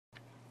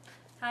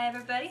Hi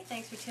everybody,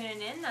 thanks for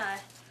tuning in.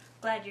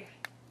 Glad you're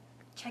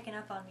checking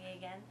up on me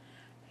again.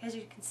 As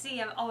you can see,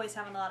 I'm always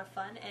having a lot of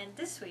fun, and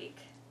this week,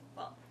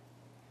 well,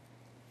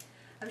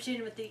 I'm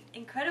shooting with the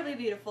incredibly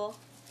beautiful,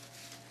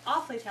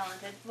 awfully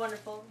talented,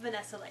 wonderful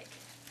Vanessa Lake.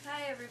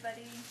 Hi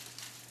everybody.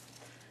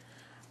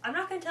 I'm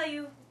not going to tell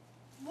you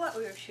what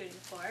we were shooting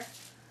for.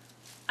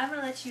 I'm going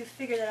to let you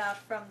figure that out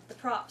from the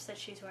props that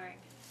she's wearing.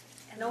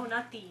 And no,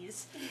 not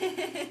these.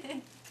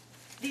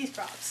 These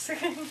props.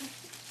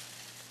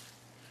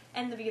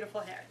 And the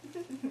beautiful hair,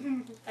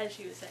 as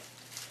she was saying.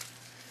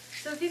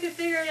 So if you could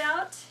figure it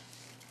out,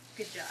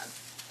 good job.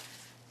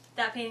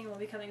 That painting will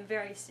be coming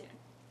very soon.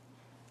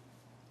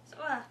 So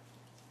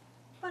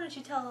why don't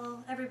you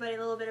tell everybody a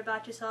little bit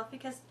about yourself,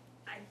 because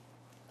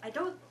I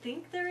don't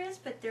think there is,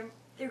 but there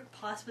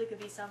possibly could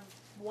be some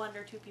one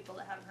or two people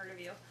that haven't heard of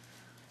you.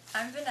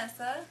 I'm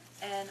Vanessa,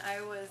 and I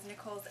was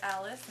Nicole's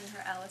Alice in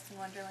her Alice in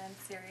Wonderland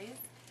series.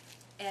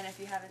 And if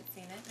you haven't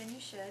seen it, then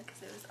you should,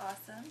 because it was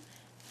awesome.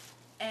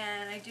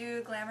 And I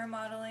do glamour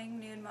modeling,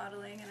 nude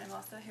modeling, and I'm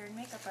also a hair and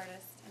makeup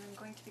artist. And I'm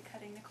going to be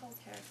cutting Nicole's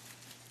hair.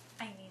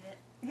 I need it.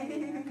 I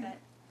need a haircut.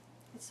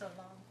 It's so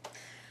long.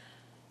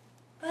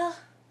 Well,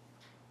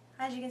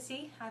 as you can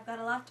see, I've got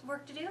a lot of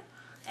work to do,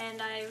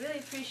 and I really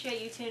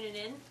appreciate you tuning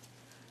in.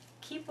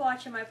 Keep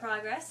watching my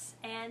progress,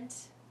 and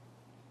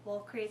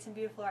we'll create some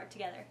beautiful art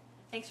together.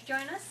 Thanks for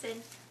joining us,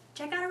 and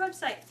check out our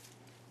website.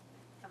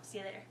 I'll see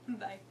you later.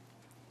 Bye.